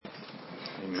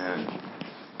Amen.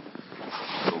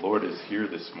 The Lord is here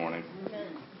this morning.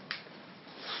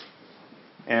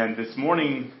 And this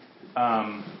morning, it's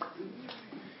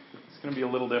going to be a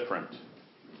little different.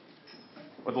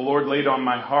 What the Lord laid on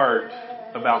my heart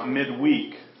about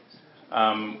midweek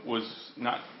was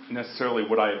not necessarily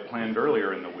what I had planned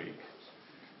earlier in the week.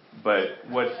 But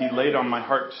what He laid on my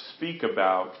heart to speak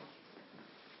about,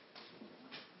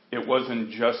 it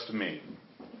wasn't just me.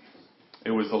 It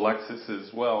was Alexis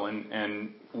as well.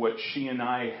 And what she and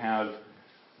I have,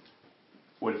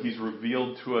 what He's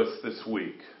revealed to us this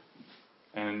week,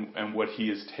 and what He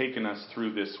has taken us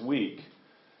through this week,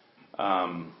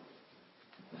 I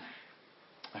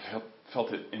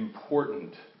felt it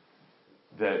important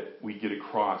that we get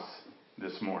across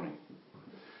this morning.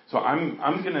 So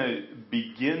I'm going to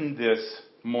begin this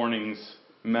morning's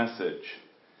message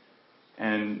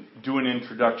and do an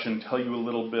introduction, tell you a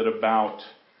little bit about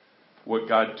what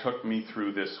God took me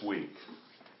through this week.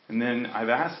 And then I've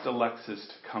asked Alexis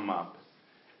to come up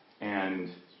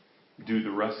and do the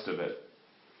rest of it.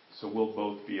 So we'll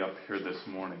both be up here this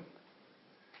morning.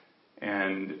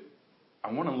 And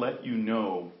I want to let you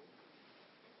know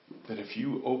that if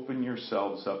you open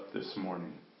yourselves up this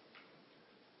morning,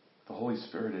 the Holy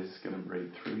Spirit is going to break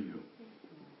through you.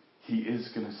 He is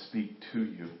going to speak to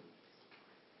you.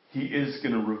 He is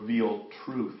going to reveal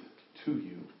truth to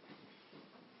you.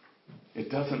 It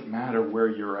doesn't matter where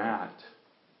you're at.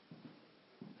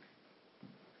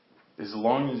 As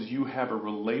long as you have a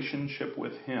relationship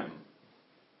with Him,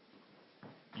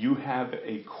 you have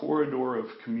a corridor of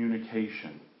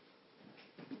communication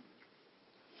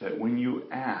that when you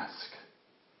ask,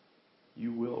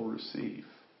 you will receive.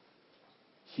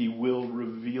 He will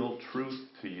reveal truth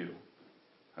to you.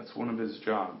 That's one of His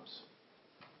jobs.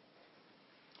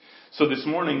 So this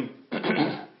morning,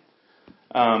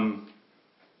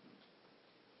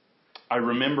 I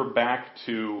remember back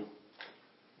to,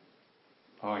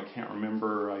 I can't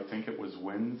remember, I think it was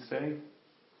Wednesday,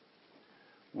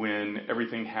 when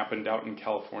everything happened out in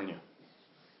California.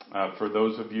 For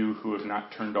those of you who have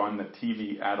not turned on the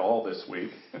TV at all this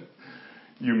week,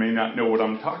 you may not know what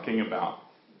I'm talking about.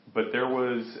 But there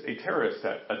was a terrorist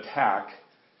attack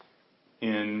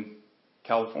in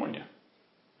California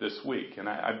this week. And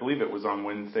I believe it was on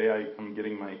Wednesday. I'm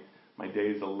getting my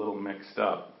days a little mixed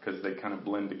up because they kind of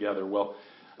blend together. Well,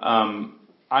 I'm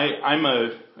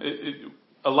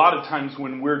a lot of times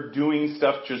when we're doing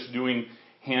stuff, just doing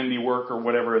handiwork or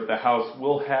whatever at the house,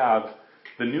 we'll have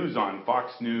the news on,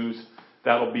 Fox News.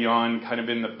 That'll be on kind of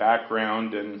in the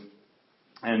background, and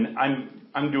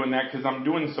I'm doing that because I'm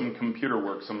doing some computer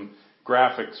work, some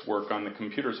graphics work on the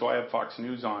computer. So I have Fox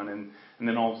News on, and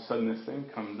then all of a sudden this thing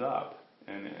comes up,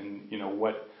 and you know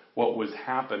what was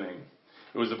happening.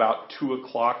 It was about 2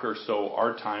 o'clock or so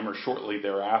our time, or shortly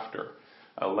thereafter,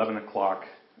 11 o'clock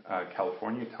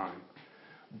California time.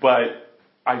 But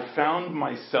I found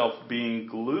myself being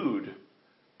glued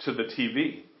to the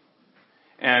TV.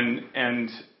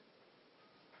 And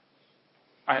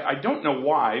I don't know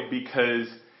why,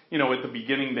 because, you know, at the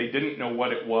beginning they didn't know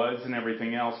what it was and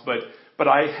everything else. But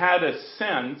I had a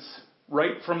sense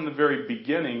right from the very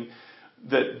beginning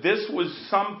that this was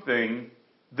something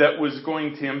that was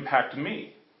going to impact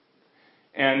me.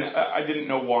 And I didn't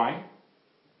know why.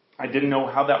 I didn't know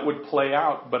how that would play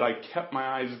out, but I kept my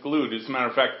eyes glued. As a matter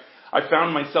of fact, I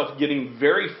found myself getting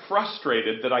very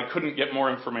frustrated that I couldn't get more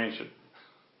information.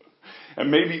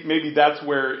 And maybe that's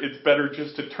where it's better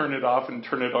just to turn it off and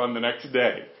turn it on the next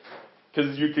day,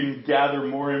 because you can gather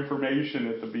more information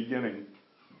at the beginning.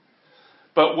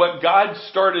 But what God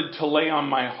started to lay on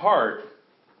my heart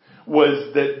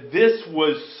was that this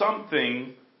was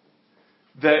something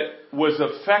that was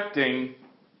affecting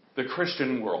the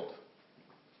Christian world.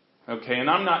 Okay, and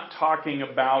I'm not talking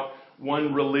about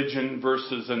one religion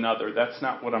versus another. That's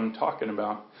not what I'm talking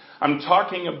about. I'm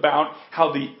talking about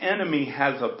how the enemy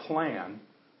has a plan,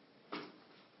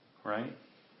 right?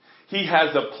 He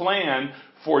has a plan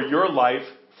for your life,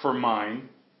 for mine.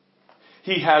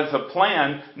 He has a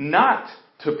plan not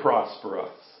to prosper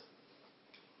us,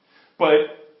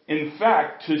 but in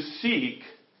fact to seek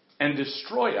and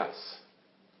destroy us.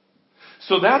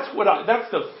 So that's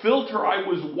the filter I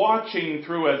was watching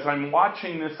through as I'm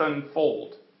watching this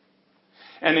unfold.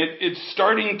 And it's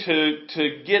starting to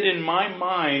get in my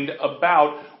mind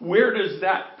about where does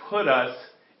that put us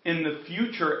in the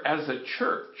future as a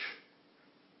church?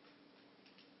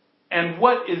 And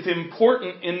what is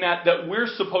important in that we're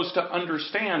supposed to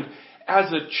understand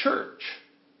as a church?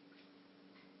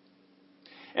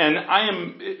 And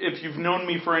if you've known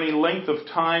me for any length of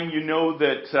time, you know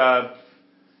that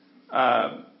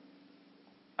I'm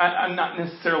not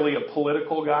necessarily a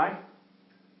political guy.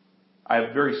 I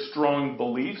have very strong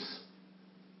beliefs.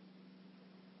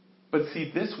 But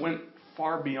see, this went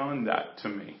far beyond that to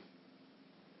me.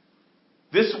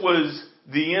 This was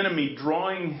the enemy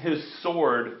drawing his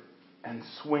sword and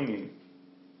swinging.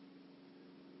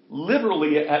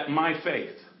 Literally at my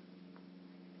faith.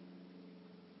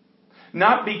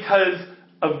 Not because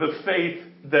of the faith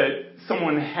that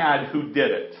someone had who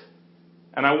did it.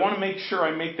 And I want to make sure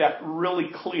I make that really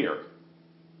clear.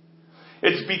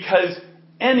 It's because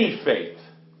any faith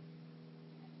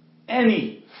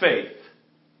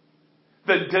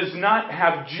that does not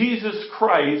have Jesus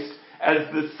Christ as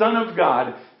the Son of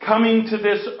God coming to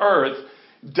this earth,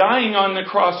 dying on the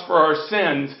cross for our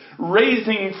sins,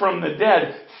 raising from the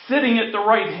dead, sitting at the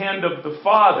right hand of the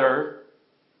Father,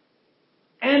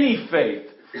 any faith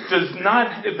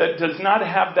that does not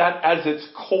have that as its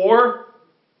core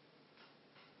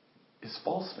is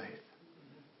false faith.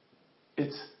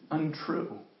 It's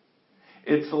untrue.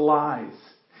 It's lies.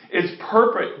 It's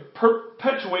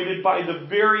perpetuated by the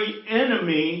very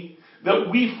enemy that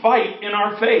we fight in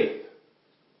our faith.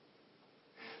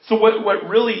 So what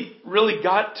really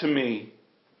got to me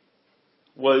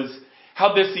was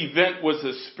how this event was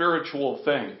a spiritual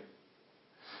thing.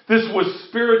 This was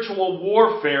spiritual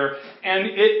warfare, and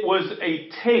it was a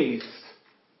taste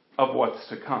of what's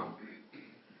to come.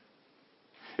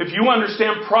 If you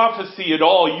understand prophecy at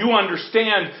all, you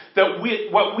understand that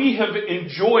what we have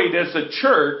enjoyed as a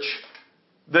church,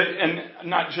 and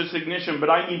not just Ignition, but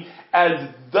I mean as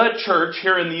the church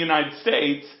here in the United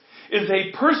States, is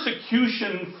a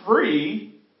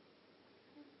persecution-free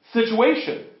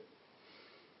situation.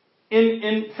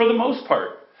 For the most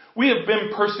part, we have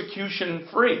been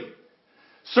persecution-free.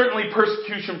 Certainly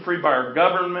persecution-free by our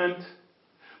government,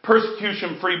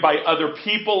 persecution-free by other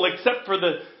people, except for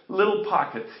the little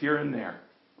pockets here and there,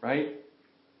 right?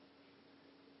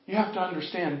 You have to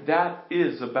understand that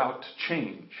is about to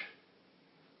change.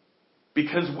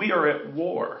 Because we are at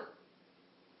war.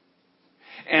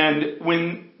 And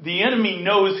when the enemy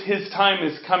knows his time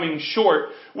is coming short,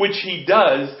 which he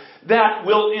does, that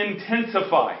will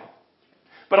intensify.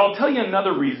 But I'll tell you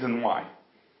another reason why.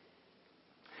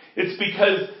 It's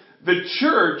because the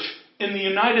church in the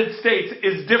United States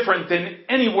is different than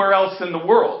anywhere else in the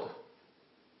world.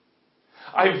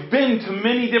 I've been to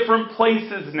many different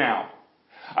places now.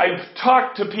 I've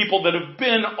talked to people that have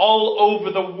been all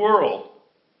over the world.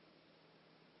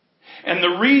 And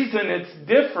the reason it's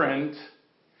different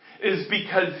is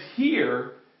because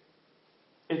here,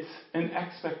 it's an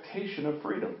expectation of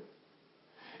freedom.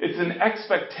 It's an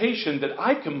expectation that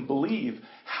I can believe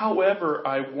however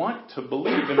I want to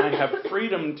believe, and I have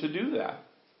freedom to do that.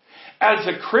 As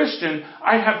a Christian,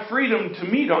 I have freedom to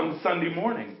meet on Sunday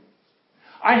morning.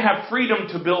 I have freedom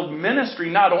to build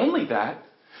ministry. Not only that,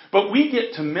 but we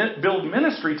get to build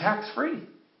ministry tax-free.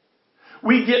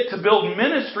 We get to build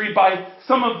ministry by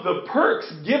some of the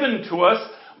perks given to us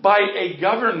by a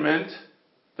government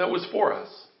that was for us.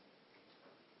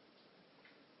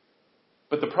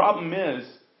 But the problem is,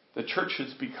 the church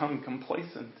has become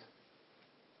complacent.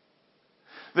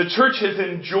 The church has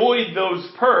enjoyed those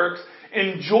perks,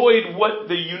 enjoyed what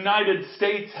the United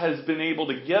States has been able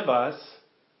to give us.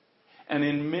 And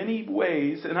in many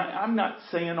ways, and I'm not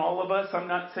saying all of us, I'm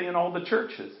not saying all the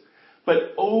churches,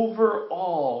 but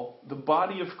overall, the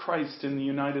body of Christ in the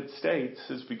United States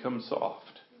has become soft.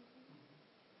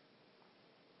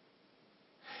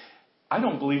 I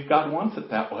don't believe God wants it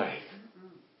that way.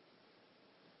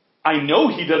 I know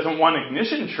He doesn't want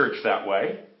Ignition Church that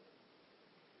way.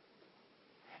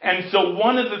 And so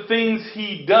one of the things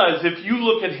He does, if you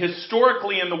look at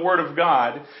historically in the Word of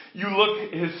God, you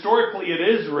look historically at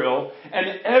Israel,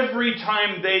 and every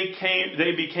time they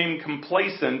became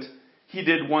complacent, He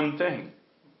did one thing.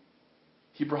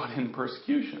 He brought in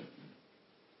persecution.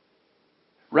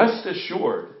 Rest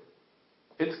assured,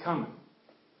 it's coming.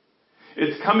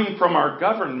 It's coming from our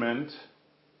government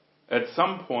at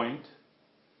some point,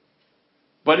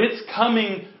 but it's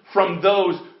coming from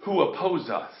those who oppose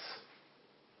us.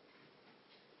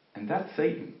 And that's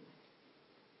Satan.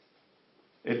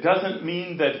 It doesn't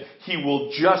mean that he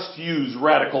will just use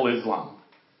radical Islam.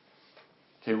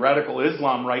 Okay, radical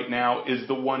Islam right now is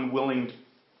the one willing to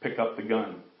pick up the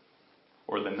gun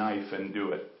or the knife and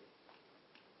do it.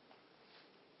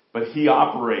 But he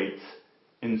operates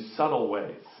in subtle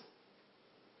ways.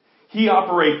 He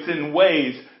operates in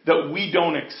ways that we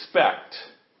don't expect.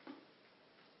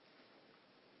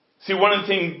 See, one of the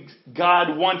things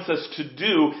God wants us to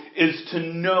do is to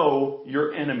know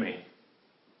your enemy.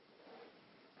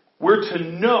 We're to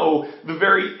know the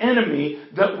very enemy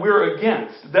that we're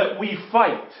against, that we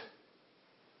fight.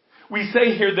 We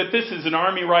say here that this is an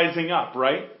army rising up,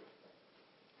 right?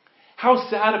 How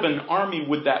sad of an army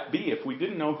would that be if we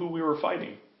didn't know who we were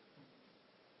fighting?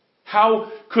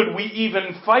 How could we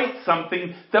even fight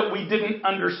something that we didn't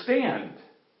understand?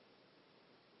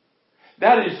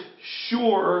 That is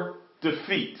sure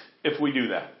defeat if we do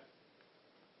that.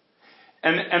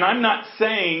 And I'm not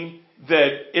saying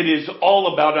that it is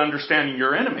all about understanding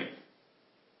your enemy.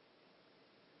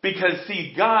 Because,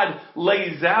 see, God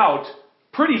lays out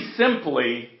pretty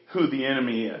simply who the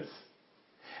enemy is.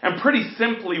 And pretty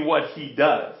simply what he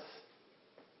does.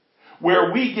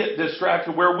 Where we get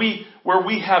distracted, where we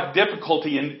have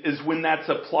difficulty is when that's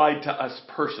applied to us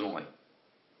personally.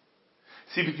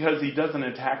 See, because he doesn't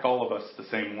attack all of us the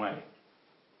same way.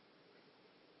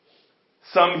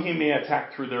 Some he may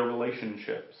attack through their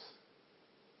relationships.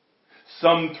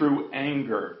 Some through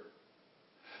anger.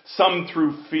 Some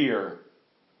through fear.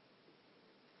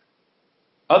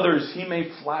 Others he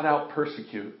may flat out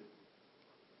persecute.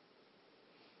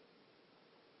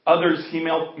 Others he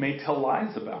may tell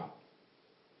lies about.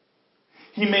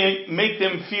 He may make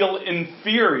them feel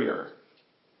inferior.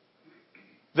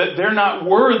 That they're not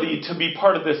worthy to be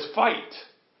part of this fight.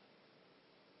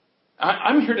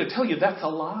 I'm here to tell you that's a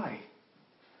lie.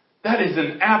 That is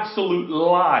an absolute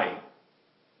lie.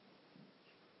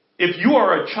 If you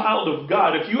are a child of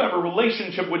God, if you have a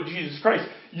relationship with Jesus Christ,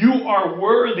 you are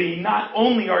worthy. Not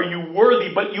only are you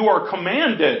worthy, but you are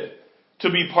commanded to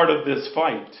be part of this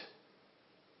fight.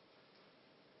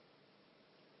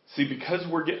 See, because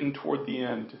we're getting toward the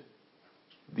end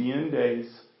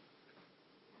days,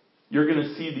 you're going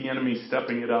to see the enemy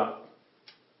stepping it up.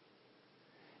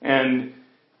 And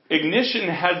Ignition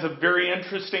has a very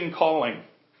interesting calling.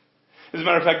 As a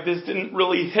matter of fact, this didn't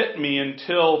really hit me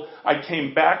until I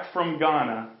came back from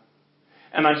Ghana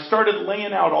and I started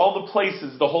laying out all the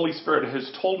places the Holy Spirit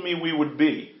has told me we would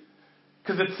be.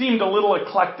 Because it seemed a little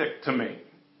eclectic to me.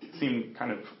 It seemed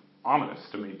kind of ominous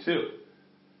to me too.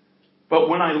 But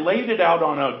when I laid it out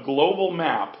on a global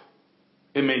map,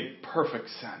 it made perfect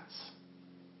sense.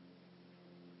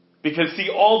 Because see,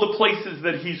 all the places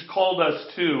that he's called us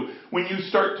to, when you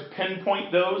start to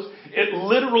pinpoint those, it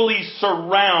literally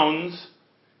surrounds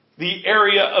the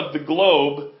area of the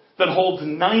globe that holds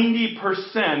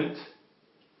 90%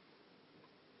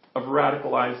 of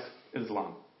radicalized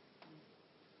Islam.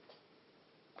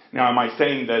 Now, am I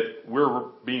saying that we're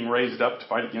being raised up to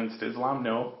fight against Islam?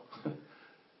 No.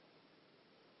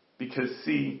 Because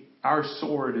see, our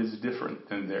sword is different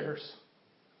than theirs.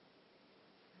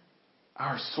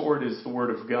 Our sword is the Word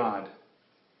of God.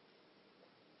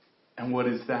 And what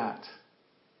is that?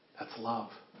 That's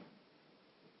love.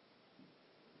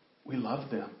 We love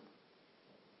them.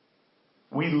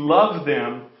 We love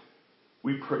them.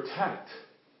 We protect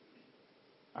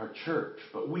our church,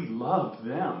 but we love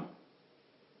them.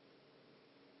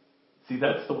 See,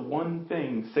 that's the one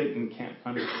thing Satan can't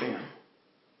understand.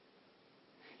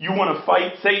 You want to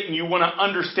fight Satan, you want to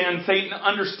understand Satan,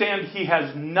 understand he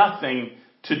has nothing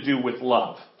to do with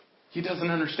love. He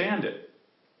doesn't understand it.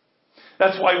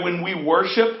 That's why when we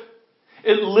worship,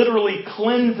 it literally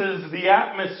cleanses the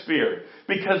atmosphere.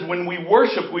 Because when we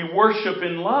worship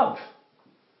in love.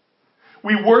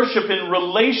 We worship in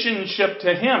relationship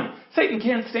to him. Satan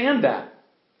can't stand that.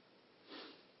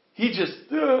 He just,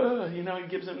 he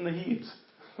gives him the heaves.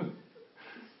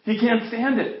 He can't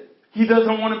stand it. He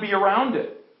doesn't want to be around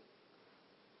it.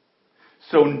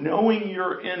 So knowing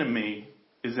your enemy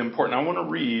is important. I want to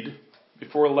read,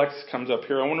 before Alexis comes up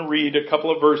here, I want to read a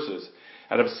couple of verses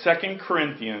out of 2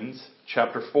 Corinthians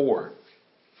chapter 4.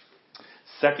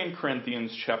 2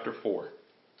 Corinthians chapter 4.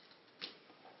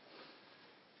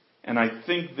 And I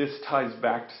think this ties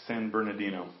back to San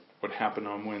Bernardino, what happened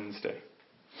on Wednesday.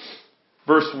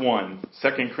 Verse 1, 2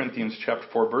 Corinthians chapter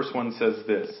 4, verse 1 says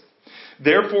this.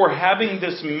 Therefore, having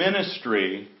this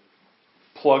ministry,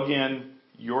 plug in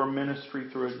your ministry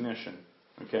through Ignition.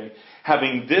 Okay?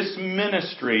 Having this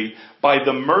ministry, by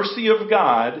the mercy of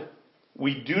God,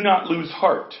 we do not lose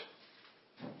heart.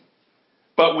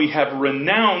 But we have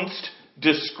renounced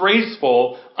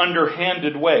disgraceful,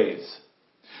 underhanded ways.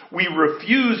 We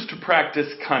refuse to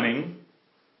practice cunning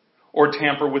or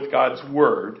tamper with God's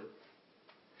word.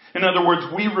 In other words,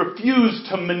 we refuse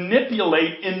to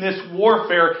manipulate in this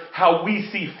warfare how we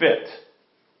see fit.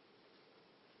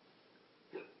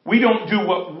 We don't do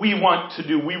what we want to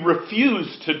do. We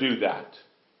refuse to do that.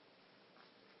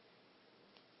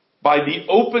 By the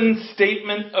open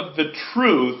statement of the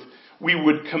truth, we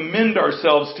would commend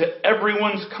ourselves to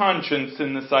everyone's conscience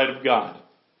in the sight of God.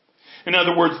 In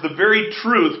other words, the very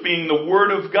truth, being the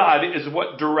Word of God, is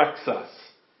what directs us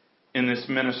in this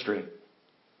ministry.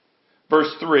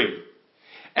 Verse 3.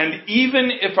 And even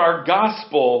if our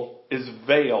gospel is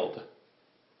veiled,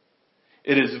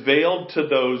 It is veiled to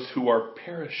those who are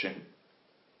perishing.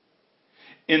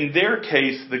 In their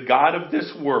case, the God of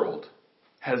this world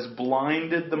has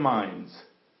blinded the minds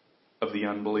of the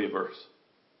unbelievers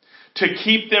to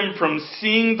keep them from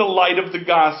seeing the light of the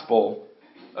gospel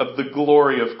of the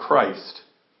glory of Christ,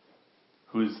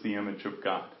 who is the image of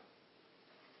God.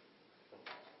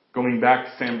 Going back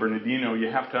to San Bernardino, you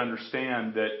have to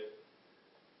understand that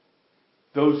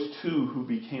those two who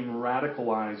became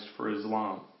radicalized for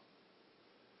Islam,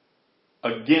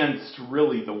 against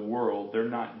really the world, they're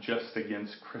not just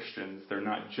against Christians, they're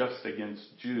not just against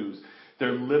Jews,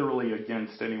 they're literally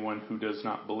against anyone who does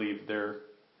not believe their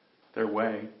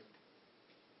way.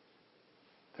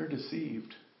 They're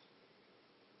deceived.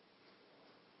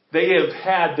 They have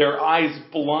had their eyes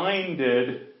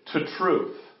blinded to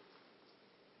truth.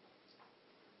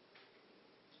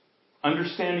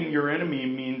 Understanding your enemy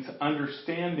means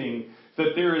understanding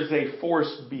that there is a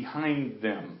force behind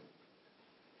them.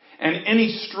 And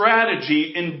any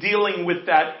strategy in dealing with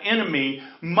that enemy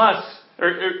must,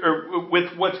 or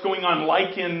with what's going on,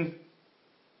 like in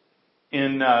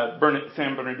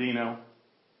San Bernardino,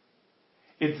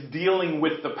 it's dealing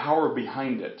with the power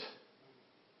behind it.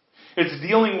 It's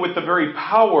dealing with the very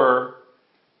power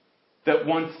that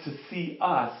wants to see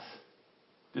us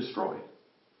destroyed.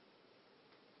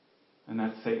 And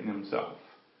that's Satan himself.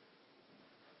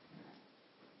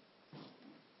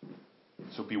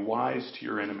 So be wise to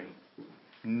your enemy.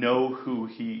 Know who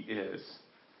he is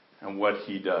and what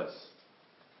he does.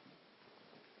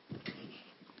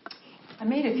 I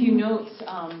made a few notes,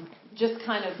 just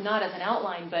kind of not as an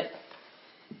outline, but,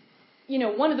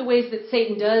 one of the ways that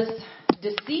Satan does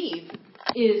deceive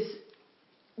is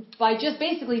by just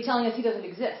basically telling us he doesn't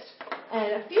exist.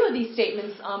 And a few of these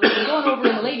statements, we've been going over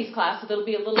in the ladies' class, so there'll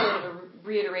be a little bit of a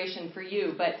reiteration for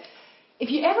you. But if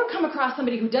you ever come across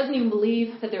somebody who doesn't even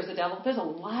believe that there's a devil, there's a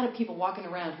lot of people walking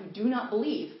around who do not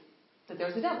believe that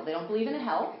there's a devil. They don't believe in a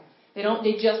hell.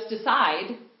 They just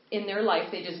decide in their life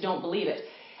they just don't believe it.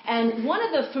 And one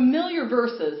of the familiar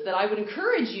verses that I would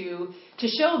encourage you to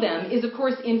show them is, of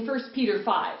course, in 1 Peter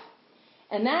 5.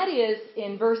 And that is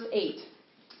in verse 8.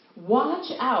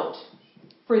 Watch out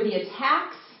for the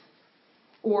attacks,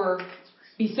 or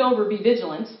be sober, be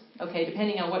vigilant, okay,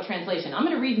 depending on what translation. I'm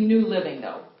going to read New Living,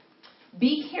 though.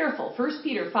 Be careful, 1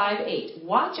 Peter 5:8.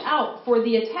 Watch out for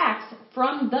the attacks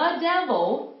from the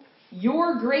devil,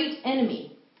 your great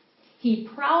enemy. He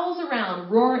prowls around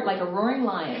like a roaring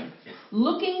lion,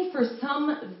 looking for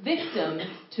some victim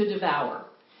to devour.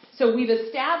 So we've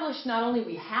established not only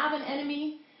we have an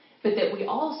enemy, but that we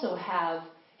also have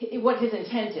what his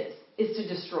intent is to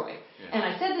destroy. Yeah. And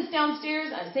I said this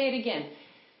downstairs, I say it again.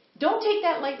 Don't take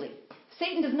that lightly.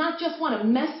 Satan does not just want to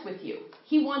mess with you.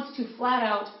 He wants to flat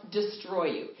out destroy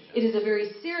you. It is a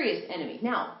very serious enemy.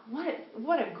 Now,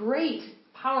 what a great,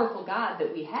 powerful God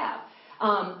that we have.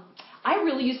 I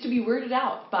really used to be weirded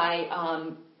out by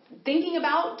thinking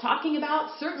about, talking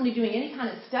about, certainly doing any kind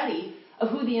of study of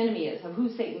who the enemy is, of who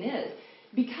Satan is.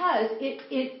 Because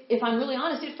if I'm really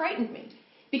honest, it frightened me.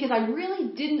 Because I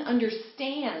really didn't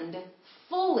understand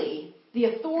fully the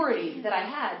authority that I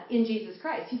had in Jesus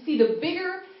Christ. You see, the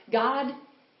bigger God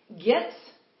gets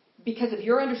because of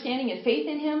your understanding and faith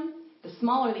in him, the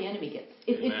smaller the enemy gets.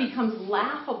 It becomes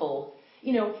laughable,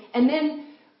 And then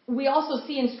we also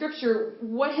see in Scripture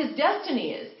what his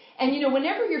destiny is. And,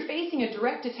 whenever you're facing a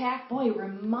direct attack, boy,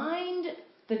 remind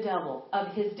the devil of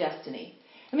his destiny.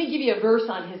 Let me give you a verse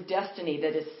on his destiny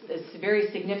that is very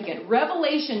significant.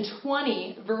 Revelation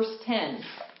 20, verse 10.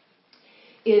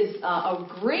 Is a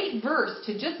great verse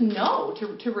to just know,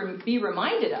 to be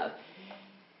reminded of.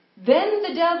 Then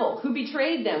the devil who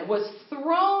betrayed them was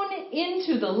thrown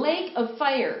into the lake of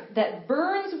fire that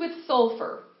burns with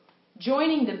sulfur,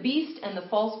 joining the beast and the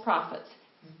false prophets.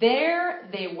 There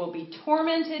they will be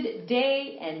tormented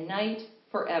day and night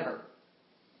forever.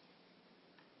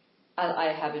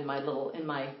 I have in my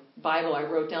Bible, I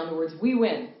wrote down the words, we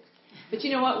win. But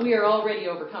you know what? We are already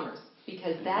overcomers,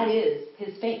 because that is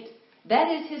his fate.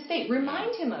 That is his fate.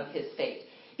 Remind him of his fate.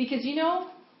 Because,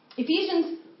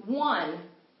 Ephesians 1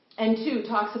 and 2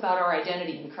 talks about our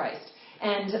identity in Christ.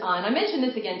 And I mentioned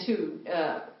this again, too,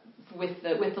 with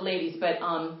the ladies. But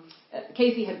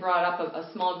Casey had brought up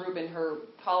a small group in her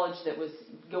college that was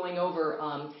going over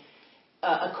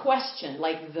a question,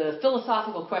 like the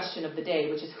philosophical question of the day,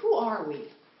 which is, who are we?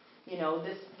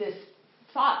 This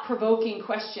thought-provoking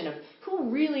question of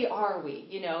who really are we?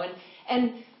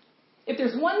 And if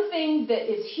there's one thing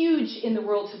that is huge in the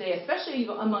world today, especially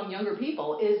among younger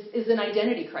people, is an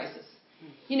identity crisis.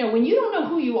 When you don't know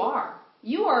who you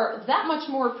are that much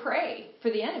more prey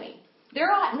for the enemy.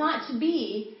 There ought not to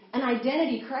be an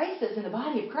identity crisis in the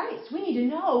body of Christ. We need to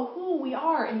know who we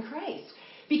are in Christ.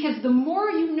 Because the more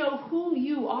you know who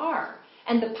you are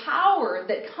and the power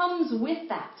that comes with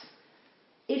that,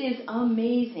 it is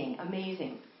amazing,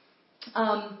 amazing.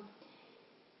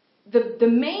 The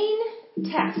main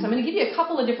text, I'm going to give you a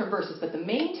couple of different verses, but the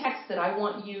main text that I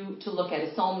want you to look at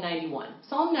is Psalm 91.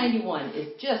 Psalm 91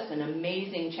 is just an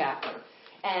amazing chapter.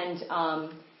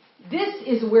 And this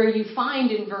is where you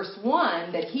find in verse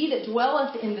 1 that he that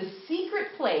dwelleth in the secret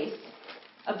place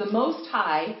of the Most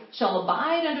High shall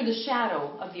abide under the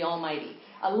shadow of the Almighty.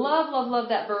 I love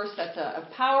that verse. That's a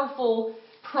powerful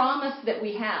promise that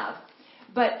we have.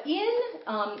 But in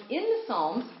the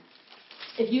Psalms,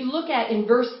 if you look at in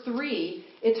verse 3,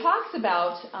 it talks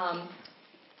about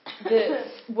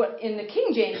what in the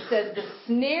King James says the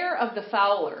snare of the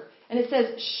fowler. And it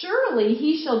says, surely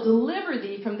he shall deliver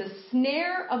thee from the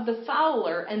snare of the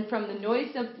fowler and from the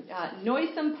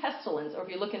noisome pestilence. Or if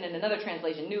you're looking at another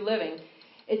translation, New Living,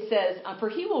 it says, for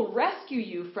he will rescue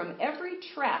you from every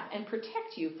trap and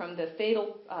protect you from the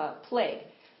fatal plague.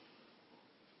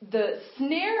 The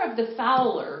snare of the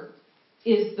fowler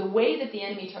is the way that the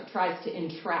enemy tries to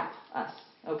entrap us,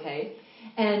 okay?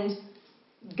 And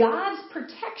God's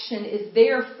protection is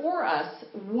there for us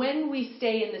when we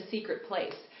stay in the secret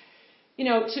place. You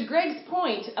know, to Greg's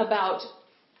point about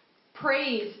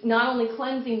praise not only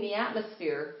cleansing the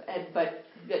atmosphere, but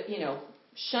you know,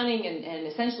 shunning and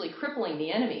essentially crippling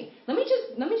the enemy. Let me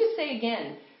just say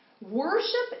again,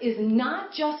 worship is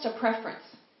not just a preference.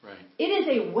 Right. It is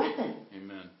a weapon.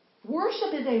 Amen.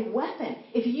 Worship is a weapon.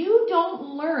 If you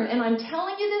don't learn, and I'm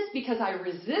telling you this because I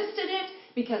resisted it,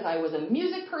 because I was a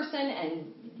music person and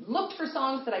looked for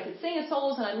songs that I could sing as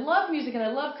solos, and I love music and I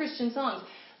love Christian songs,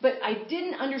 but I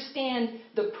didn't understand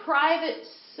the private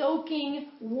soaking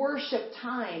worship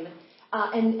time.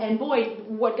 And boy,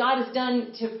 what God has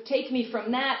done to take me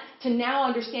from that to now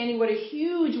understanding what a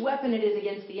huge weapon it is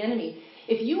against the enemy.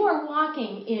 If you are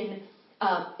walking in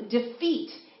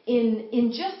defeat,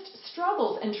 in just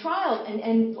struggles and trials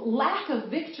and lack of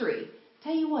victory,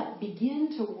 tell you what,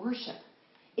 begin to worship.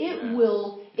 It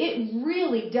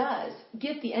really does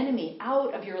get the enemy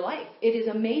out of your life. It is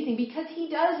amazing because he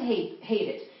does hate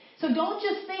it. So don't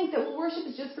just think that, well, worship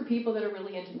is just for people that are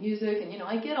really into music and, you know,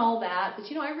 I get all that, but,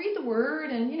 you know, I read the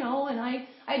word and, you know, and I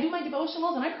do my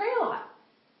devotionals and I pray a lot.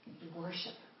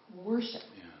 Worship.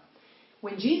 Yeah.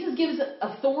 When Jesus gives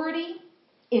authority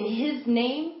in his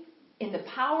name, in the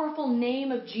powerful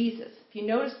name of Jesus, if you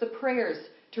notice the prayers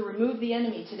to remove the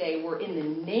enemy today were in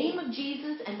the name of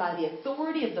Jesus and by the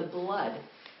authority of the blood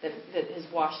that has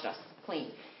washed us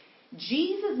clean.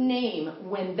 Jesus' name,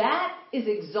 when that is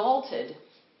exalted,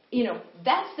 you know,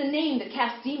 that's the name that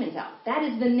casts demons out. That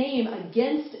is the name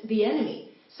against the enemy.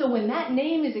 So when that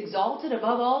name is exalted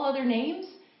above all other names,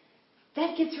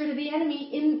 that gets rid of the enemy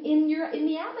in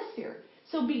the atmosphere.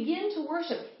 So begin to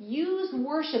worship. Use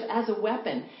worship as a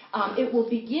weapon. It will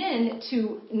begin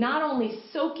to not only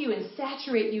soak you and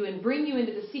saturate you and bring you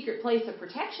into the secret place of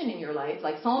protection in your life,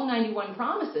 like Psalm 91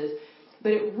 promises,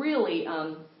 but it really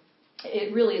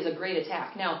is a great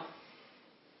attack. Now,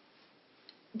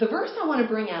 the verse I want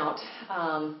to bring out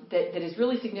that is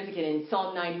really significant in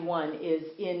Psalm 91 is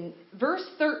in verse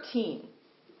 13.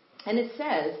 And it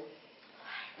says,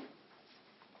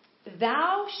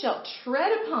 thou shalt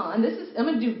tread upon, I'm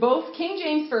going to do both King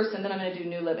James first and then I'm going to do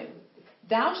New Living.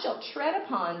 Thou shalt tread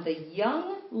upon the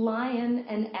young lion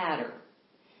and adder,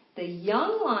 the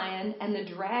young lion and the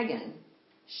dragon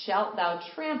shalt thou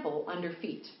trample under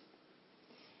feet.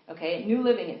 Okay, at New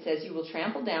Living it says, you will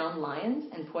trample down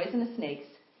lions and poisonous snakes.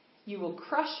 You will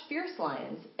crush fierce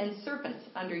lions and serpents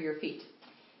under your feet.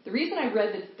 The reason I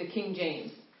read the King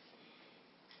James,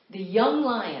 the young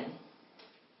lion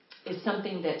is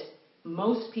something that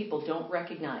most people don't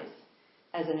recognize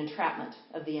as an entrapment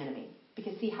of the enemy.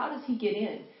 Because see, how does he get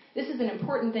in? This is an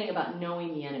important thing about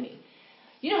knowing the enemy.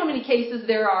 You know how many cases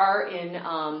there are in,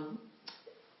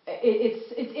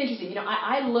 it's interesting. You know,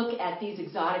 I look at these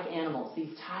exotic animals,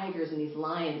 these tigers and these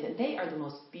lions, and they are the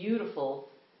most beautiful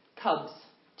cubs.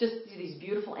 Just these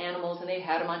beautiful animals, and they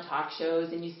had them on talk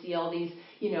shows, and you see all these,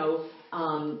 you know,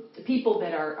 people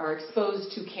that are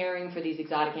exposed to caring for these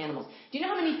exotic animals. Do you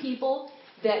know how many people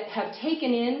that have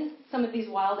taken in some of these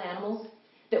wild animals,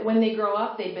 that when they grow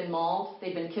up, they've been mauled,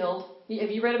 they've been killed? Have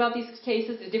you read about these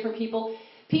cases? There's different people.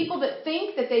 People that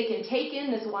think that they can take in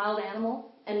this wild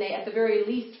animal, and they at the very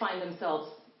least find themselves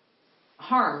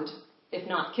harmed, if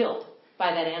not killed,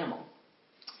 by that animal.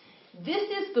 This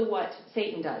is what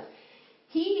Satan does.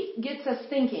 He gets us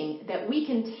thinking that we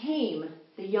can tame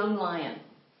the young lion.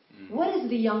 What is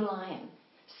the young lion?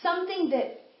 Something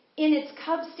that in its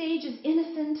cub stage is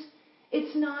innocent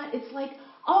It's not, it's like,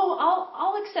 oh,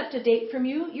 I'll accept a date from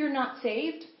you. You're not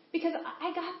saved because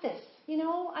I got this. You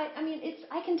know,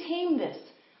 I can tame this.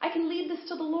 I can lead this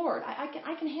to the Lord.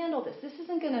 I can handle this. This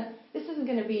isn't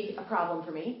gonna be a problem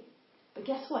for me. But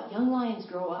guess what? Young lions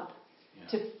grow up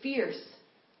to fierce,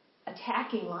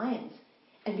 attacking lions.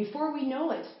 And before we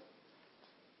know it,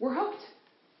 we're hooked.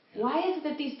 Why is it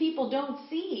that these people don't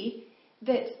see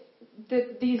that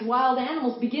these wild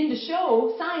animals begin to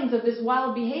show signs of this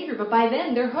wild behavior? But by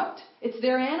then, they're hooked. It's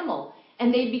their animal.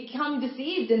 And they become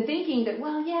deceived in thinking that,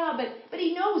 well, yeah, but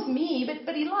he knows me,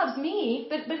 but he loves me,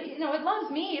 but you know, it loves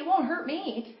me, it won't hurt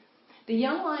me. The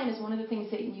young lion is one of the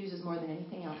things Satan uses more than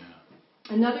anything else.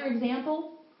 Another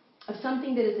example of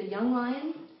something that is a young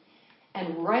lion,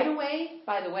 and right away,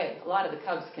 by the way, a lot of the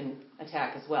cubs can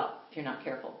attack as well, if you're not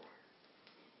careful.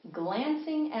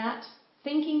 Glancing at,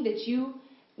 thinking that you,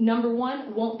 number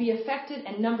one, won't be affected,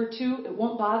 and number two, it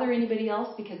won't bother anybody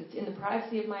else because it's in the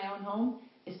privacy of my own home,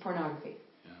 is pornography.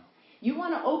 Yeah. You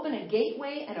want to open a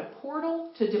gateway and a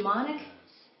portal to demonic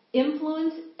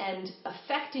influence and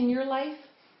effect in your life?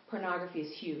 Pornography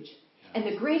is huge. And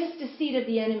the greatest deceit of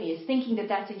the enemy is thinking that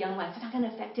that's a young life. It's not going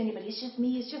to affect anybody. It's just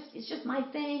me. It's just my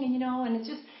thing, and and it's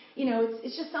just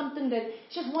it's just something that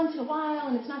it's just once in a while,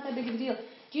 and it's not that big of a deal.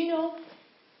 Do you know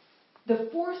the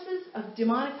forces of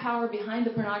demonic power behind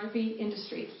the pornography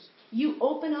industry? You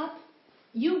open up,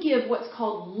 you give what's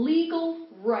called legal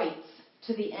rights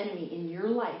to the enemy in your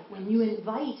life when you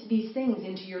invite these things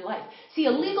into your life. See,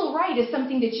 a legal right is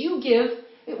something that you give.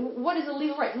 What is a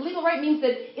legal right? Legal right means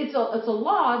that it's a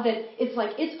law that it's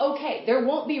like, it's okay. There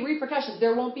won't be repercussions.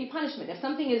 There won't be punishment. If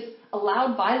something is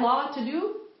allowed by law to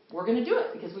do, we're going to do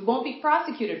it because we won't be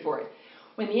prosecuted for it.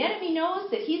 When the enemy knows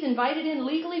that he's invited in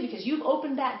legally because you've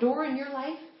opened that door in your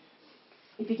life,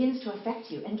 it begins to affect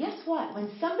you. And guess what?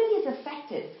 When somebody is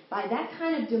affected by that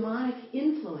kind of demonic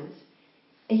influence,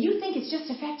 and you think it's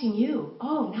just affecting you,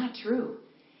 oh, not true.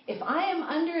 If I am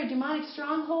under a demonic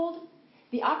stronghold,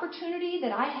 the opportunity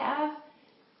that I have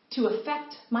to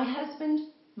affect my husband,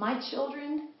 my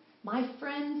children, my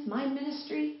friends, my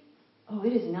ministry, oh,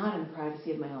 it is not in the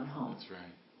privacy of my own home. That's right.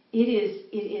 It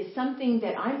is something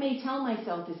that I may tell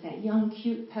myself is that young,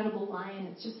 cute, pettable lion.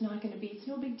 It's just not going to be, it's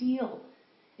no big deal.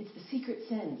 It's the secret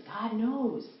sins. God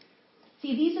knows.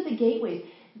 See, these are the gateways.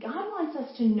 God wants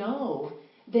us to know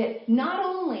that not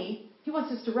only He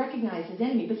wants us to recognize His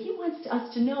enemy, but He wants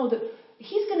us to know that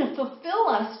He's going to fulfill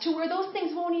us to where those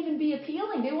things won't even be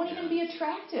appealing. They won't even be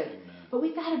attractive. Amen. But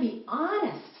we've got to be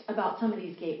honest about some of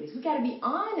these gateways. We've got to be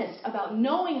honest about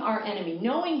knowing our enemy,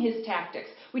 knowing his tactics.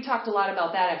 We talked a lot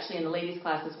about that actually in the ladies'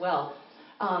 class as well.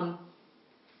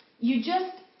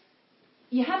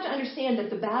 You have to understand that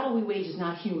the battle we wage is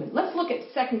not human. Let's look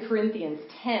at 2 Corinthians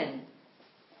 10.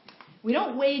 We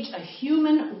don't wage a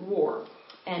human war.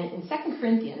 And in 2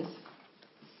 Corinthians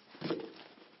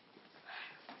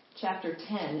chapter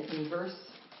 10, in verse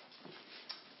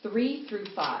 3 through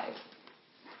 5.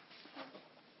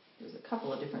 There's a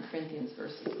couple of different Corinthians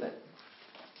verses, but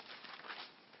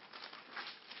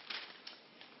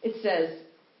it says,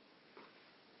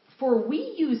 "For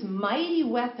we use mighty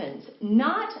weapons,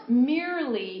 not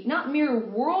mere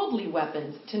worldly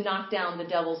weapons, to knock down the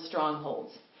devil's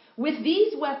strongholds. With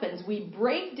these weapons, we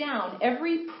break down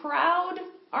every proud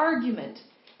argument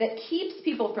that keeps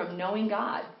people from knowing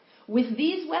God. With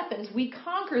these weapons, we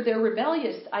conquer their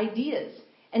rebellious ideas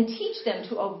and teach them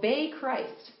to obey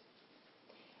Christ."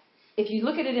 If you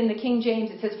look at it in the King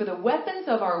James, it says, "For the weapons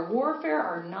of our warfare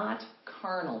are not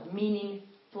carnal," meaning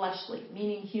fleshly,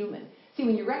 meaning human. See,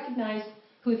 when you recognize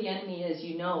who the enemy is,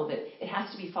 you know that it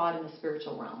has to be fought in the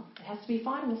spiritual realm. It has to be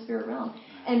fought in the spirit realm.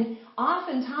 And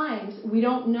oftentimes, we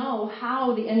don't know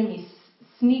how the enemy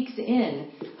sneaks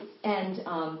in. And,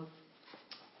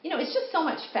 it's just so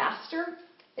much faster.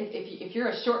 If you're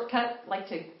a shortcut, like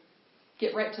to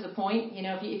get right to the point,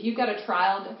 if you've got a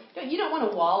trial, you don't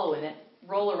want to wallow in it,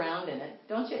 roll around in it.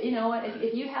 Don't you? You know what?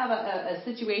 If you have a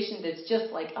situation that's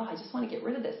just like, oh, I just want to get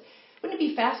rid of this, wouldn't it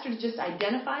be faster to just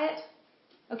identify it?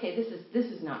 Okay, this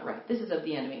is not right. This is of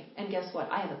the enemy. And guess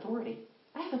what? I have authority.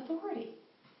 I have authority.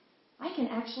 I can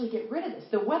actually get rid of this.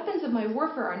 The weapons of my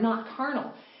warfare are not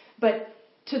carnal, but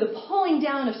to the pulling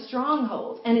down of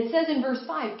strongholds. And it says in verse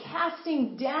 5,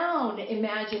 casting down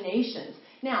imaginations.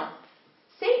 Now,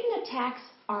 Satan attacks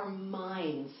our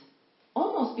minds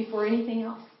almost before anything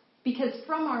else. Because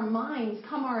from our minds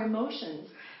come our emotions.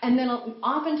 And then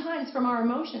oftentimes from our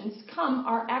emotions come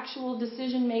our actual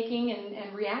decision making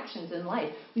and reactions in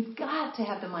life. We've got to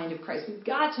have the mind of Christ. We've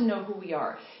got to know who we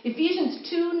are. Ephesians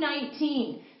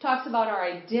 2:19 talks about our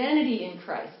identity in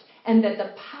Christ and that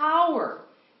the power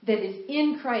that is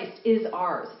in Christ is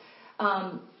ours.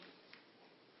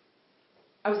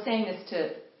 I was saying this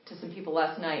to some people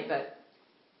last night, but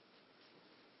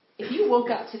if you woke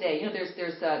up today, you know,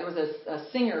 there was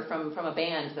a singer from a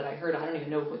band that I heard. I don't even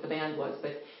know what the band was,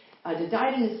 but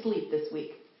died in his sleep this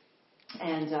week,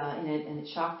 and it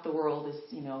shocked the world. This,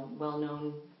 you know,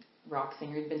 well-known rock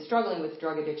singer. He'd been struggling with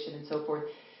drug addiction and so forth.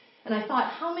 And I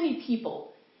thought, how many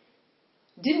people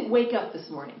didn't wake up this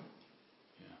morning?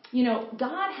 Yeah. You know,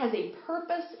 God has a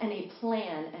purpose and a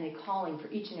plan and a calling for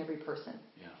each and every person.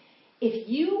 Yeah. If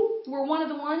you were one of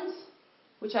the ones,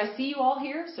 which I see you all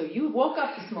here, so you woke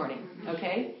up this morning,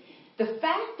 okay? The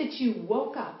fact that you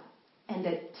woke up and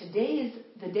that today is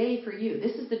the day for you,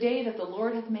 this is the day that the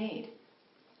Lord hath made,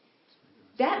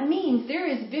 that means there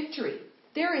is victory.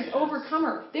 There is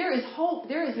overcomer. There is hope.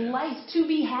 There is life to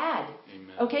be had.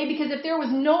 Amen. Okay? Because if there was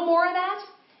no more of that,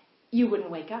 you wouldn't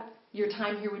wake up. Your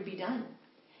time here would be done.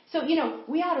 So, you know,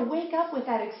 we ought to wake up with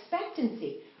that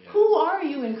expectancy. Yes. Who are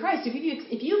you in Christ?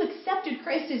 If you've accepted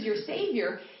Christ as your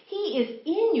Savior, He is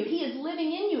in you. He is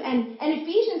living in you. And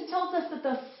Ephesians tells us that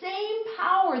the same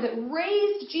power that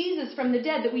raised Jesus from the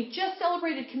dead that we just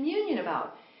celebrated communion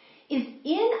about is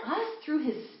in us through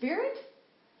His Spirit.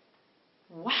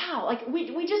 Wow. Like,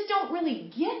 we just don't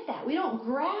really get that. We don't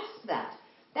grasp that.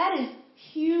 That is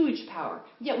huge power.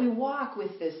 Yet we walk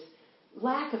with this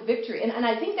lack of victory. And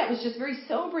I think that was just very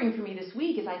sobering for me this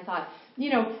week as I thought, you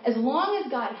know, as long as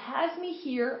God has me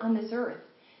here on this earth,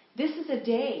 this is a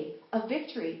day of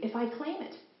victory if I claim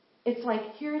it. It's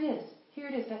like, here it is. Here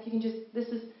it is, Beth. You can just,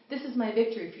 this is my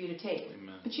victory for you to take.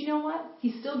 Amen. But you know what?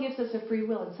 He still gives us a free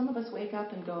will. And some of us wake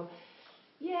up and go,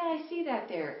 yeah, I see that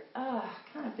there.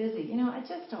 Kind of busy. You know, I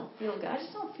just don't feel good. I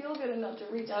just don't feel good enough to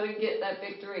reach out and get that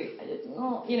victory. I just,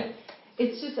 you know,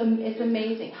 it's just, it's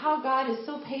amazing how God is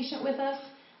so patient with us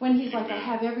when He's like, I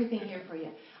have everything here for you.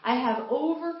 I have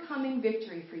overcoming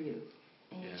victory for you.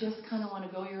 And you just kind of want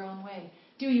to go your own way.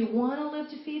 Do you want to live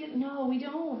defeated? No, we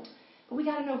don't. But we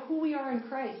got to know who we are in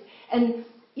Christ. And,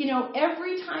 you know,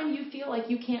 every time you feel like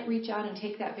you can't reach out and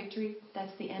take that victory,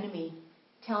 that's the enemy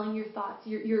telling your thoughts.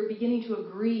 You're beginning to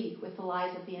agree with the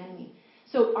lies of the enemy.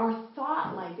 So our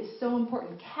thought life is so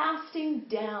important. Casting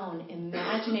down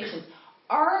imaginations,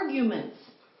 arguments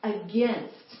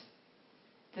against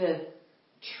the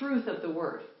truth of the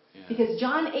word. Yeah. Because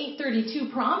John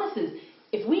 8:32 promises,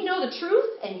 if we know the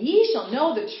truth, and ye shall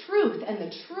know the truth, and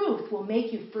the truth will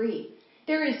make you free.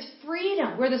 There is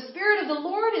freedom. Where the Spirit of the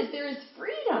Lord is, there is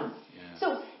freedom. Yeah.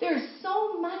 So there's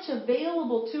so much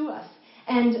available to us.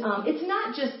 And it's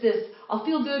not just this, I'll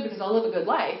feel good because I'll live a good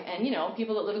life. And, you know,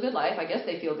 people that live a good life, I guess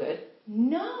they feel good.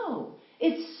 No.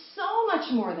 It's so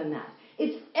much more than that.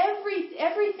 It's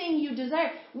everything you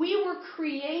desire. We were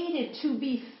created to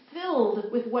be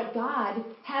filled with what God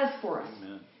has for us.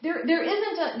 Amen. There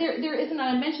isn't,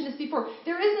 I mentioned this before,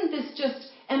 there isn't this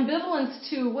just ambivalence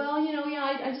to, well, you know,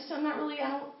 I'm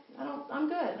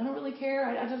good. I don't really care.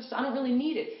 I don't really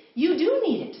need it. You do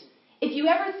need it. If you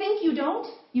ever think you don't,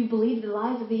 you believe the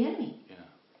lies of the enemy. Yeah.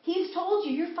 He's told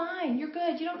you, you're fine, you're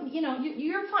good,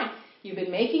 you're fine. You've been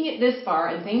making it this far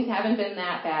and things haven't been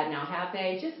that bad now, have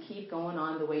they? Just keep going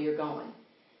on the way you're going.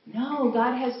 No,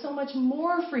 God has so much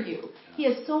more for you. He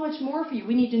has so much more for you.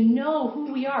 We need to know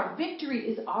who we are. Victory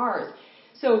is ours.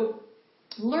 So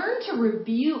learn to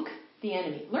rebuke the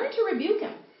enemy. Learn to rebuke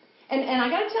him. And I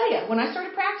got to tell you, when I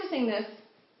started practicing this,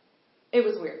 it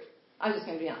was weird. I was just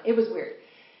going to be honest. It was weird.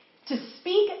 To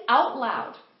speak out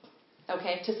loud,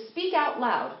 okay, to speak out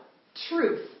loud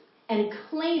truth and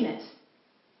claim it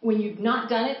when you've not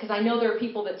done it, because I know there are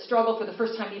people that struggle for the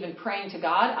first time even praying to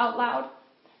God out loud,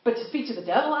 but to speak to the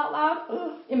devil out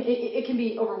loud, it can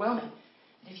be overwhelming.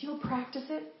 And if you'll practice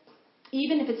it,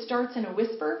 even if it starts in a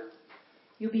whisper,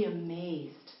 you'll be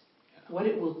amazed what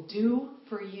it will do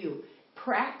for you.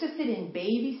 Practice it in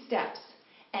baby steps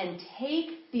and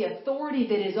take the authority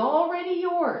that is already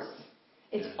yours.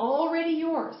 It's already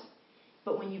yours.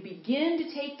 But when you begin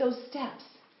to take those steps,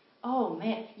 oh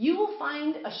man, you will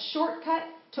find a shortcut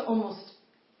to almost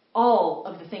all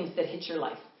of the things that hit your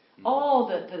life. All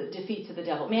the defeats of the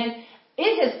devil. Man,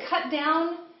 it has cut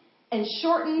down and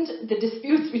shortened the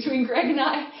disputes between Greg and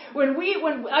I.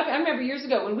 I remember years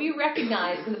ago when we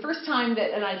recognized, and the first time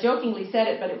that, and I jokingly said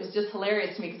it, but it was just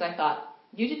hilarious to me because I thought,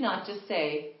 you did not just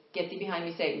say, get thee behind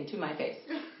me, Satan, to my face.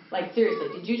 Like, seriously,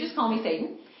 did you just call me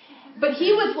Satan? But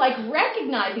he was like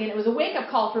recognizing, and it was a wake-up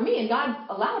call for me, and God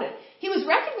allowed it. He was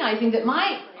recognizing that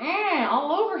my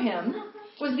all over him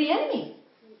was the enemy.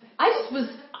 I just was,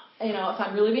 you know, if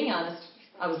I'm really being honest,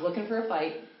 I was looking for a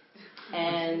fight,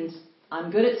 and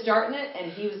I'm good at starting it,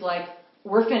 and he was like,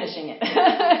 we're finishing it.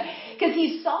 Because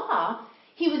he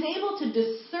was able to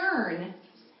discern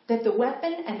that the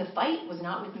weapon and the fight was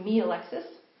not with me, Alexis.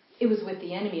 it was with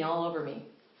the enemy all over me.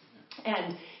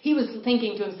 And he was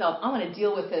thinking to himself, I want to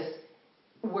deal with this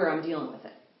where I'm dealing with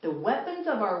it. The weapons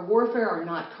of our warfare are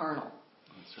not carnal.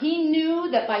 Right. He knew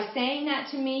that by saying that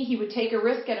to me, he would take a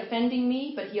risk at offending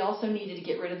me, but he also needed to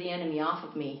get rid of the enemy off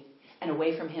of me and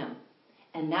away from him.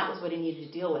 And that was what he needed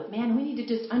to deal with. Man, we need to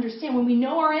just understand, when we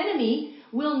know our enemy,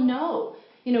 we'll know.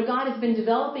 God has been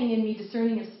developing in me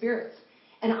discerning of spirits.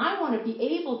 And I want to be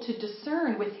able to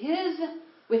discern with his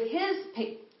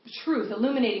truth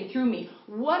illuminating through me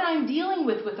what I'm dealing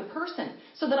with a person,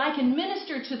 so that I can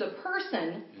minister to the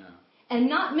person and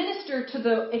not minister to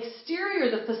the exterior,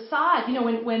 the facade.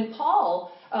 When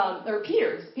Paul, or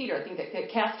Peter, I think, that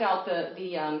cast out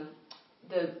the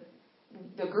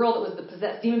girl that was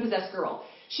the demon-possessed girl.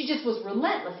 She just was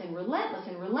relentless.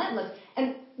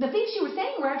 And the things she was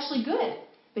saying were actually good.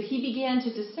 But he began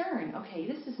to discern, okay,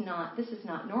 this is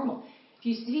not normal. If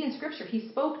you see in Scripture, he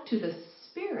spoke to the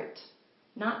spirit,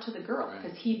 not to the girl,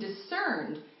 because he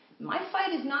discerned, my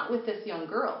fight is not with this young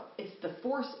girl. It's the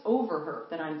force over her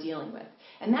that I'm dealing with.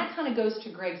 And that kind of goes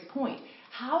to Greg's point.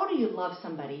 How do you love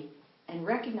somebody and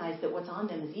recognize that what's on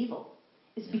them is evil?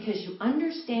 It's because you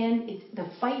understand the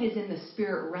fight is in the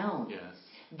spirit realm. Yes.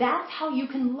 That's how you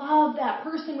can love that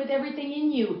person with everything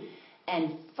in you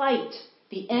and fight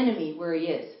the enemy where he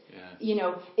is.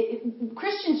 Yes.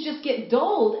 Christians just get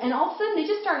dulled, and all of a sudden they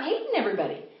just start hating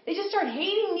everybody. They just start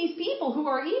hating these people who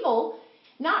are evil,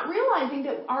 not realizing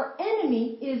that our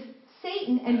enemy is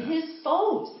Satan and his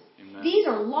foes. Amen. These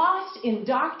are lost,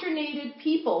 indoctrinated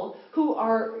people who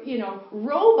are,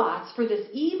 robots for this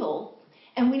evil,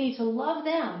 and we need to love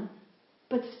them,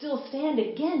 but still stand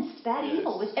against that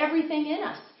evil with everything in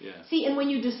us. Yes. See, and when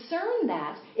you discern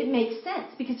that, it makes sense,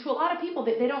 because to a lot of people,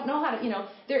 they don't know how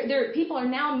to, people are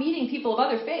now meeting people of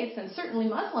other faiths, and certainly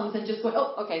Muslims, and just going,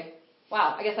 oh, okay,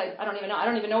 wow, I guess I don't even know. I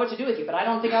don't even know what to do with you, but I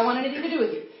don't think I want anything to do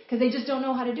with you, because they just don't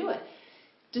know how to do it.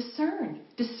 Discern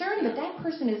that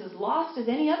person is as lost as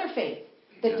any other faith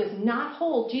that does not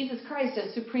hold Jesus Christ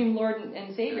as supreme Lord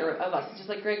and Savior of us, just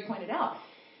like Greg pointed out.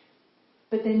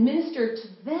 But then minister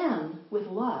to them with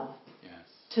love,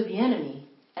 to the enemy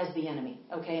as the enemy,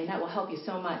 okay? And that will help you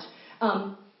so much.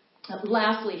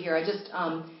 Lastly here,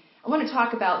 I want to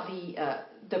talk about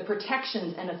the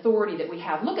protections and authority that we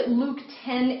have. Look at Luke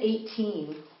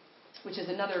 10:18, which is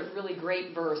another really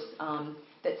great verse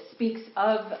that speaks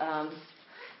of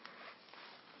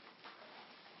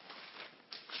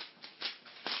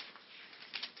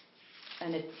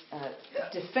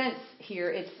defense here.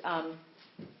 It's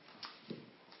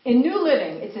in New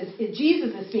Living, it says,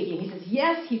 Jesus is speaking. He says,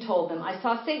 yes, he told them, I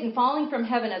saw Satan falling from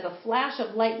heaven as a flash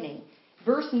of lightning.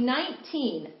 Verse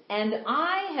 19, and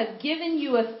I have given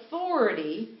you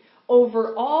authority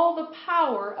over all the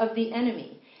power of the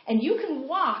enemy. And you can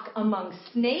walk among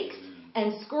snakes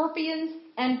and scorpions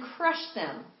and crush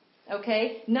them.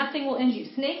 Okay? Nothing will injure you.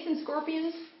 Snakes and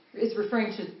scorpions is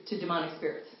referring to demonic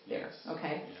spirits there.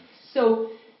 Okay? Yes. So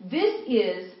this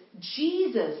is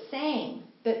Jesus saying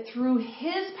that through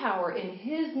his power in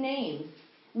his name,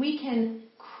 we can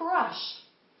crush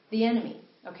the enemy.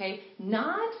 Okay?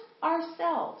 Not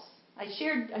ourselves. I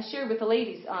shared with the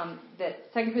ladies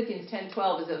that 2 Corinthians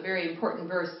 10:12 is a very important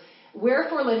verse.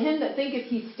 Wherefore let him that thinketh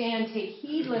he stand take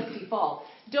heed lest he fall.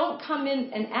 Don't come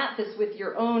in and at this with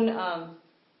your own,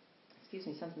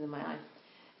 something in my eye,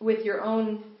 with your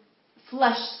own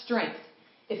flesh strength.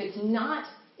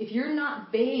 If you're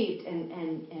not bathed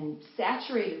and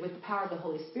saturated with the power of the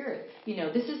Holy Spirit,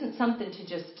 this isn't something to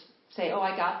just say, oh,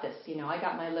 I got this, I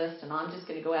got my list and I'm just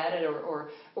going to go at it,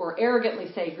 or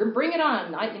arrogantly say, bring it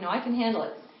on, I can handle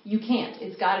it. You can't.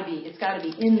 It's got to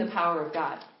be in the power of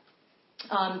God.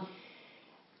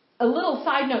 A little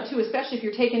side note too, especially if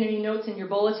you're taking any notes in your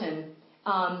bulletin,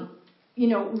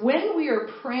 when we are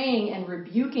praying and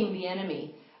rebuking the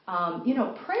enemy,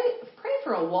 pray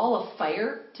for a wall of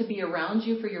fire to be around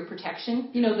you for your protection.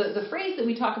 The phrase that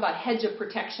we talk about, hedge of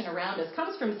protection around us,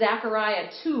 comes from Zechariah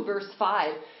 2, verse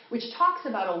 5, which talks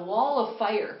about a wall of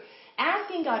fire,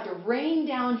 asking God to rain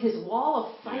down his wall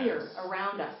of fire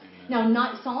around us. Amen.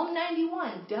 Now, Psalm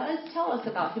 91 does tell us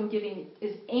about him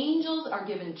his angels are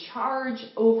given charge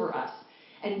over us.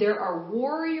 And there are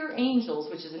warrior angels,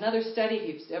 which is another study.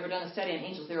 If you've ever done a study on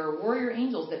angels, there are warrior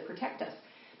angels that protect us.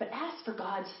 But ask for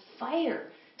God's fire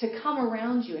to come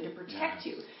around you and to protect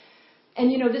you.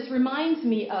 And, this reminds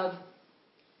me of,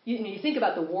 you think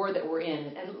about the war that we're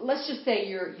in. And let's just say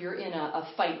you're in a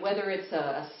fight, whether it's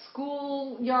a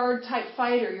schoolyard type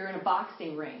fight or you're in a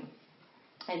boxing ring.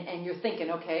 And you're thinking,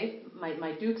 okay,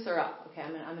 my dukes are up. Okay,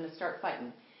 I'm going to start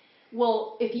fighting.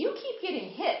 Well, if you keep getting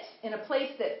hit in a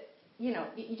place that, you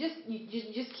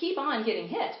just keep on getting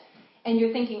hit, And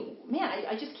you're thinking, man,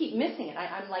 I just keep missing it.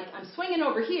 I'm swinging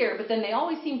over here, but then they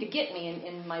always seem to get me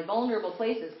in my vulnerable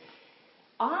places.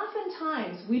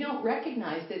 Oftentimes, we don't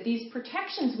recognize that these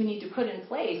protections we need to put in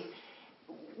place,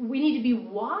 we need to be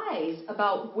wise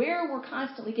about where we're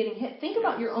constantly getting hit. Think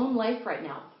about your own life right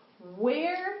now.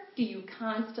 Where do you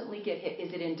constantly get hit?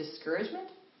 Is it in discouragement?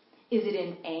 Is it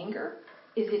in anger?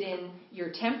 Is it in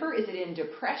your temper? Is it in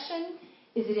depression?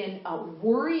 Is it in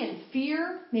worry and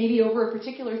fear, maybe over a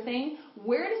particular thing?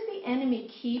 Where does the enemy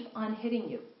keep on hitting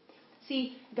you?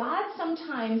 See, God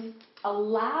sometimes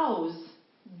allows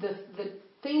the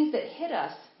things that hit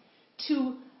us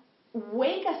to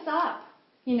wake us up.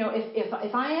 You know,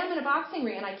 if I am in a boxing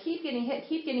ring and I keep getting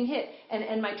hit,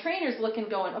 and my trainer's looking,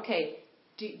 going, okay,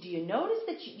 do you notice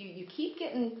that you keep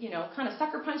getting, kind of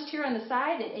sucker punched here on the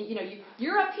side, and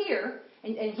you're up here,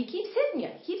 and he keeps hitting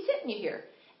you here.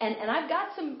 And I've got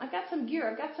some gear,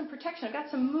 I've got some protection, I've got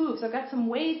some moves, I've got some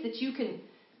ways that you can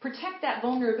protect that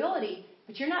vulnerability,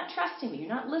 but you're not trusting me, you're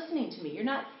not listening to me, you're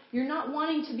not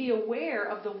wanting to be aware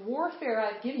of the warfare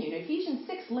I've given you. Now, Ephesians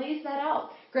 6 lays that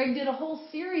out. Greg did a whole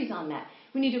series on that.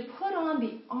 We need to put on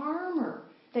the armor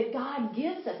that God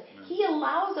gives us. He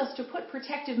allows us to put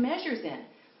protective measures in.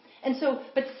 And so,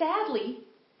 but sadly,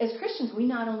 as Christians, we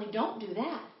not only don't do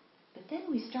that, but then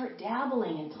we start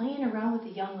dabbling and playing around with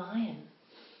the young lion.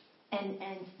 And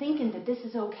thinking that this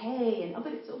is okay, and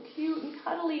but it's so cute and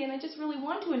cuddly, and I just really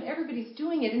want to, and everybody's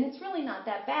doing it, and it's really not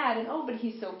that bad, and but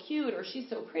he's so cute, or she's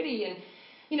so pretty, and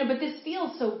but this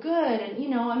feels so good, and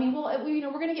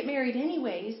we're going to get married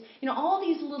anyways. All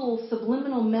these little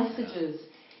subliminal messages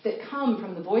that come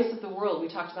from the voice of the world we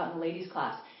talked about in the ladies'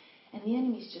 class, and the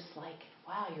enemy's just like,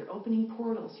 wow, you're opening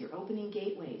portals, you're opening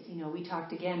gateways. We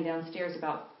talked again downstairs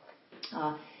about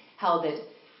how that.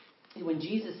 When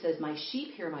Jesus says, my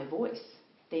sheep hear my voice,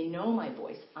 they know my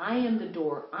voice. I am the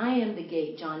door. I am the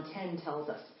gate, John 10 tells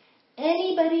us.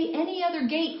 Any other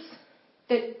gates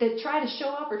that try to show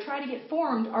up or try to get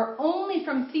formed are only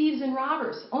from thieves and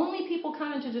robbers. Only people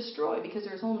coming to destroy, because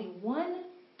there's only one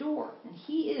door, and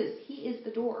He is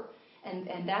the door. And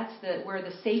that's where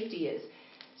the safety is.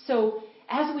 So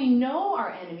as we know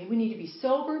our enemy, we need to be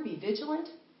sober, be vigilant,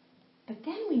 but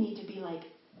then we need to be like,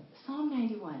 Psalm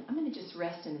 91, I'm going to just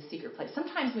rest in the secret place.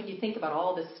 Sometimes when you think about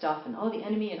all this stuff and the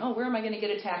enemy and where am I going to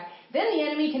get attacked, then the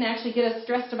enemy can actually get us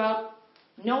stressed about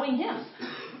knowing him.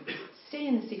 Stay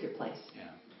in the secret place. Yeah.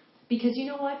 Because you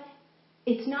know what?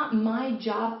 It's not my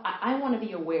job. I want to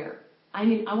be aware. I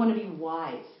want to be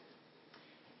wise.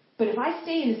 But if I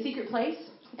stay in the secret place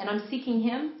and I'm seeking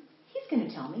him, he's going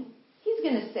to tell me. He's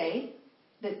going to say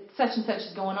that such and such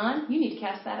is going on. You need to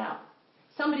cast that out.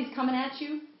 Somebody's coming at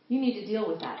you. You need to deal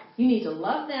with that. You need to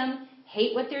love them,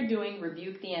 hate what they're doing,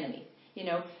 rebuke the enemy.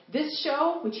 This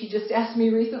show, which he just asked me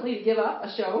recently to give up,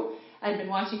 a show I've been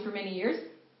watching for many years,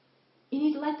 you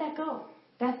need to let that go.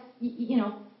 That's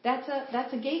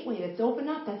a gateway that's opened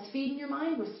up. That's feeding your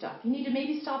mind with stuff. You need to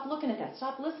maybe stop looking at that.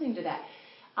 Stop listening to that.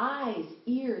 Eyes,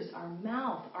 ears, our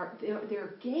mouth,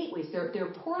 they're gateways.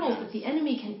 They're portals that the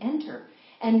enemy can enter.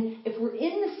 And if we're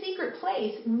in the secret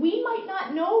place, we might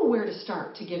not know where to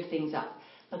start to give things up.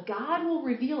 But God will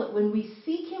reveal it when we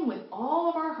seek him with all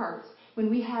of our hearts, when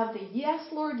we have the yes,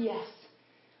 Lord, yes.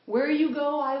 Where you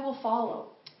go, I will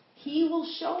follow. He will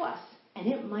show us, and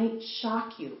it might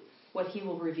shock you what he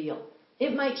will reveal.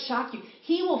 It might shock you.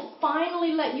 He will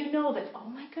finally let you know that, oh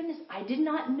my goodness, I did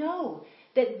not know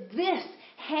that this,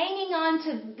 hanging on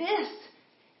to this,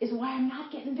 is why I'm not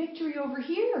getting victory over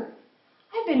here.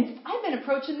 I've been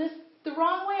approaching this the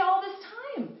wrong way all this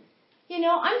time.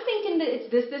 I'm thinking that it's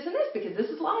this, and this, because this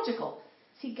is logical.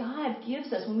 See, God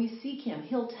gives us, when we seek him,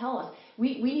 he'll tell us.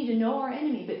 We need to know our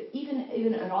enemy, but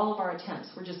even at all of our attempts,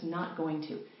 we're just not going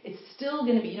to. It's still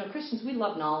going to be, Christians, we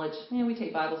love knowledge. We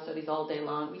take Bible studies all day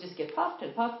long. We just get puffed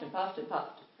and puffed and puffed and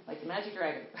puffed, like the magic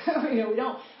dragon. We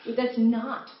don't. That's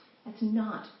not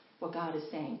what God is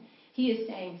saying. He is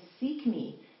saying, seek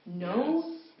me,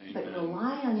 know, but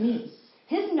rely on me.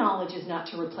 His knowledge is not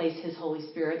to replace his Holy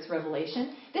Spirit's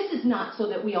revelation. This is not so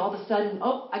that we all of a sudden,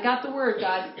 I got the word,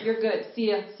 God, you're good.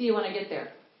 See you when I get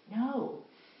there. No.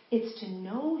 It's to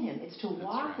know him. It's to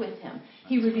walk with him.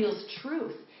 He reveals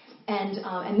truth.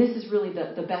 And this is really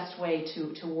the best way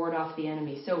to ward off the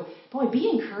enemy. So, boy, be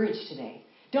encouraged today.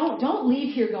 Don't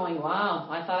leave here going, wow,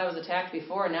 I thought I was attacked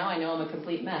before, now I know I'm a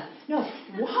complete mess. No,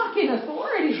 walk in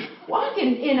authority. Walk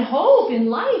in hope, in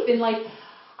life, in like,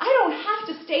 I don't have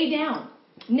to stay down.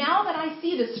 Now that I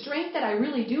see the strength that I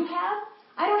really do have,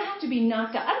 I don't have to be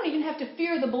knocked out. I don't even have to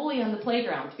fear the bully on the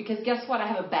playground, because guess what? I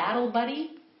have a battle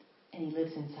buddy, and he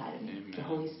lives inside of me, the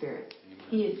Holy Spirit. Amen.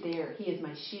 He is there. He is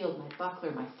my shield, my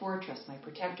buckler, my fortress, my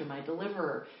protector, my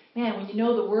deliverer. Man, when you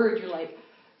know the word, you're like,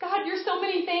 God, you're so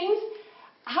many things.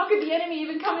 How could the enemy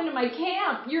even come into my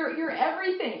camp? You're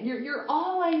everything. You're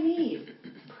all I need.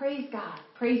 Praise God.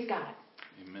 Praise God.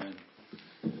 Amen.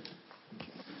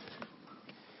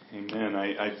 Amen.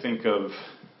 I think of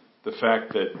the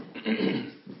fact that,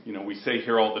 we say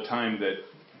here all the time that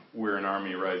we're an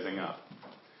army rising up.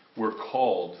 We're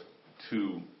called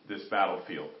to this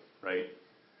battlefield, right?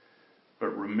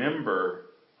 But remember,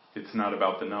 it's not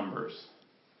about the numbers.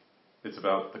 It's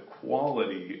about the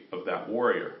quality of that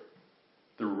warrior,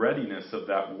 the readiness of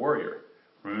that warrior.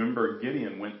 Remember,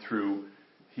 Gideon went through,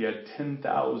 he had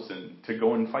 10,000 to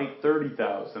go and fight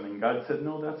 30,000, and God said,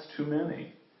 no, that's too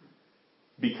many,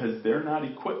 because they're not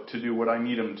equipped to do what I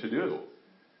need them to do.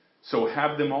 So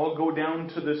have them all go down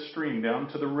to the stream, down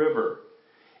to the river,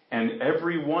 and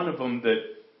every one of them that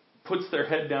puts their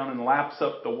head down and laps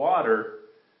up the water,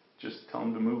 just tell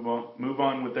them to move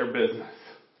on with their business,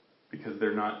 because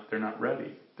they're not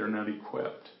ready. They're not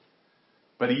equipped.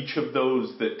 But each of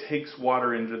those that takes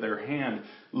water into their hand,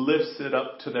 lifts it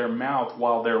up to their mouth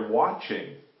while they're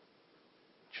watching,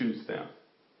 choose them,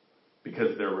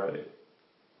 because they're ready.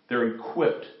 They're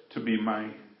equipped to be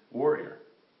my warrior.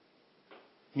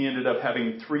 He ended up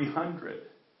having 300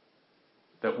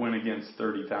 that went against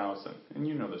 30,000. And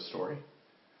you know the story.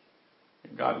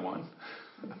 God won.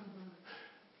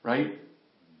 Right?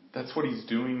 That's what he's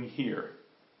doing here.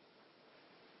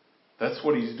 That's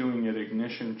what he's doing at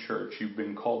Ignition Church. You've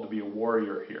been called to be a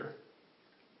warrior here.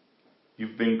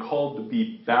 You've been called to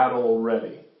be battle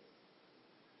ready.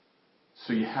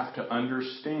 So you have to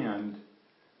understand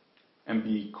and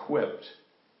be equipped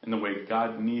in the way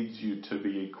God needs you to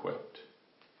be equipped.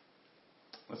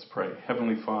 Let's pray.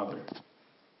 Heavenly Father,